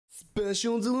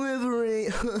Special delivery.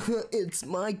 It's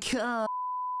my car.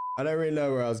 I don't really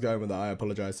know where I was going with that. I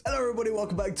apologize. Hello everybody,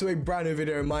 welcome back to a brand new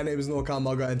video. My name is Norcal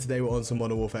Muggo and today we're on some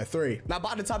Modern Warfare 3. Now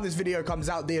by the time this video comes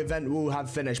out, the event will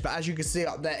have finished, but as you can see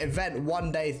up there, event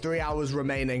 1 day, 3 hours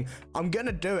remaining. I'm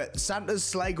gonna do it. Santa's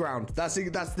Slayground. That's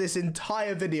this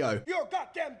entire video. You're a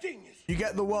goddamn genius. You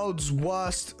get the world's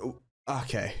worst.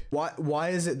 Okay, why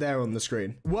is it there on the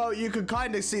screen? Well, you can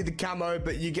kind of see the camo,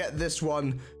 but you get this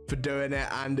one for doing it,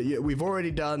 and we've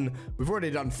already done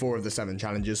 4 of the 7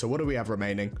 challenges. So what do we have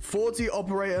remaining? 40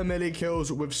 operator melee kills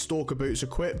with stalker boots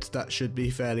equipped. That should be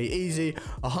fairly easy.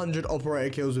 100 operator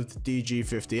kills with the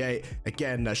DG58.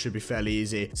 Again, that should be fairly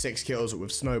easy. 6 kills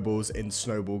with snowballs in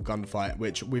snowball gunfight,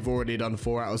 which we've already done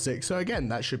 4 out of 6. So again,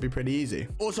 that should be pretty easy.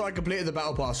 Also, I completed the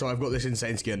battle pass, so I've got this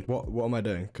insane skin. What am I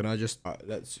doing? Can I just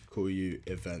let's call you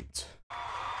event.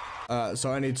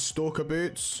 So I need stalker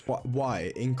boots.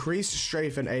 Why? Increase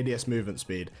strafe and ADS movement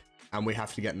speed. And we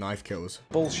have to get knife kills.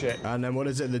 Bullshit. And then what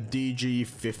is it? The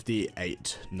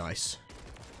DG58. Nice.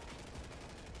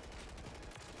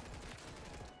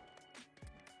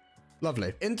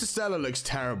 Lovely. Interstellar looks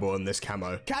terrible in this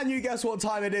camo. Can you guess what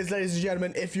time it is, ladies and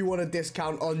gentlemen? If you want a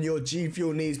discount on your G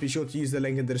Fuel needs, be sure to use the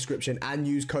link in the description and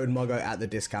use code MUGGO at the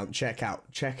discount checkout.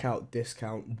 Checkout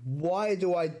discount. Why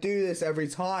do I do this every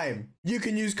time? You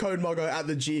can use code MUGGO at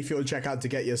the G Fuel checkout to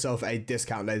get yourself a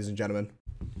discount, ladies and gentlemen.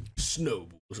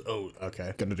 Snowballs. Oh,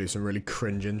 okay. Gonna do some really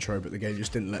cringe intro, but the game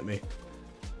just didn't let me.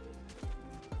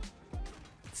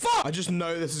 Fuck! I just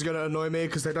know this is gonna annoy me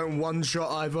because they don't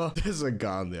one-shot either. There's a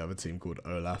guy on the other team called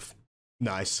Olaf.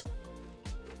 Nice.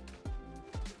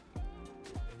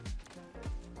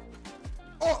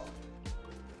 Oh!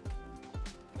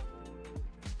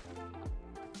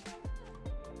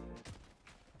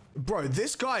 Bro,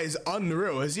 this guy is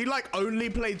unreal. Has he like only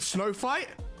played Snowfight?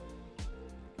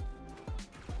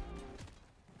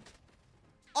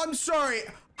 I'm sorry.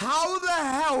 How the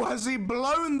hell has he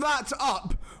blown that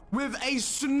up with a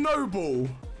snowball?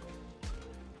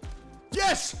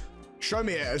 Yes! Show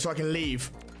me it so I can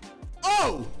leave.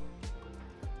 Oh!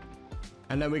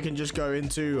 And then we can just go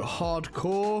into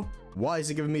hardcore. Why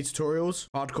is it giving me tutorials?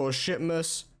 Hardcore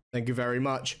shipments. Thank you very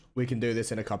much. We can do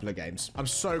this in a couple of games. I'm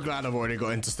so glad I've already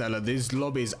got Interstellar. These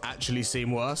lobbies actually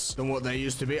seem worse than what they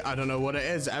used to be. I don't know what it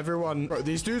is. Everyone, bro,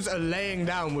 these dudes are laying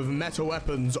down with metal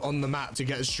weapons on the map to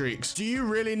get streaks. Do you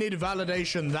really need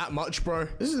validation that much, bro?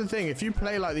 This is the thing. If you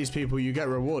play like these people, you get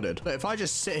rewarded. But if I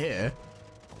just sit here.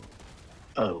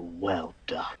 Oh, well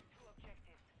done.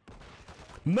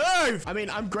 Move! I mean,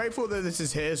 I'm grateful that this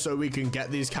is here so we can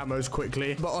get these camos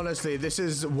quickly. But honestly, this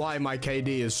is why my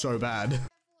KD is so bad.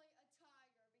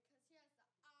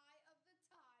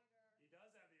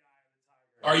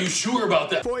 Are you sure about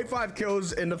that? 45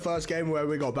 kills in the first game where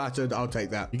we got battered. I'll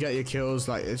take that. You get your kills,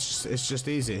 like it's just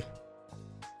easy.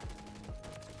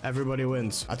 Everybody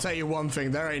wins. I'll tell you one thing,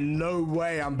 there ain't no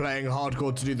way I'm playing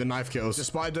hardcore to do the knife kills.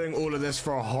 Despite doing all of this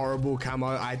for a horrible camo,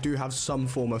 I do have some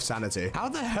form of sanity. How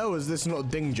the hell is this not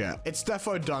dinged yet? It's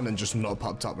defo done and just not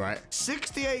popped up, right?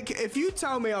 68, if you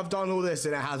tell me I've done all this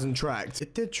and it hasn't tracked.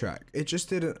 It did track, it just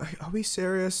didn't. Are we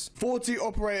serious? 40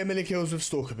 operator melee kills with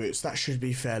stalker boots. That should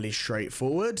be fairly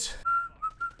straightforward.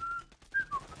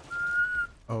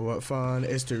 Oh, what fun it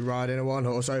is to ride in a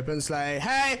one-horse open sleigh.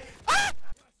 Hey! Ah!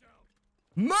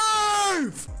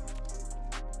 Move!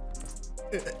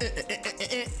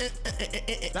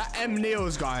 That M.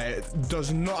 Neils guy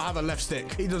does not have a left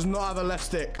stick. He does not have a left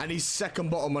stick. And he's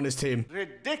second bottom on his team.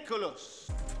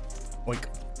 Ridiculous. Oink.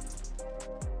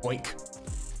 Oink.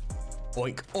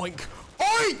 Oink. Oink.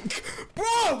 Oink!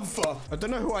 Bruv! I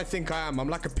don't know who I think I am. I'm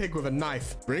like a pig with a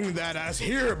knife. Bring that ass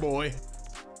here, boy.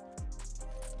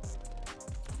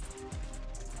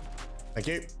 Thank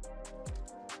you.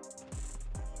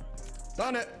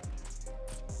 Done it.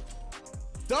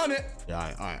 Done it.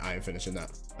 Yeah, I ain't finishing that.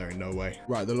 There ain't no way.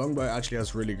 Right, the longbow actually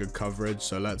has really good coverage,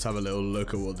 so let's have a little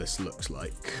look at what this looks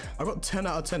like. I got 10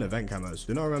 out of 10 event camos.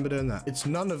 Do not remember doing that. It's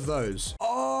none of those.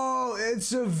 Oh,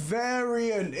 it's a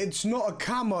variant. It's not a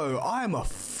camo. I am a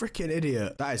freaking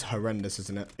idiot. That is horrendous,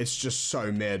 isn't it? It's just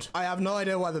so mid. I have no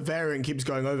idea why the variant keeps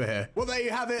going over here. Well, there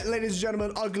you have it, ladies and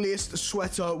gentlemen. Ugliest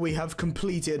sweater. We have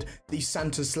completed the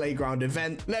Santa Slayground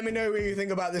event. Let me know what you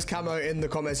think about this camo in the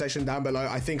comment section down below.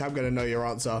 I think I'm going to know your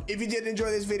answer. If you did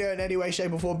enjoy this video in any way,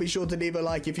 shape, or form, be sure to leave a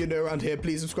like. If you're new around here,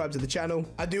 please subscribe to the channel.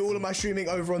 I do all of my streaming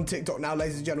over on TikTok now,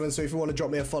 ladies and gentlemen, so if you want to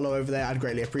drop me a follow over there, I'd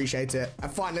greatly appreciate it.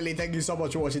 And finally, thank you so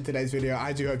much for watching today's video.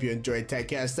 I do hope you enjoyed. Take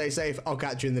care, stay safe. I'll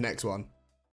catch you in the next one.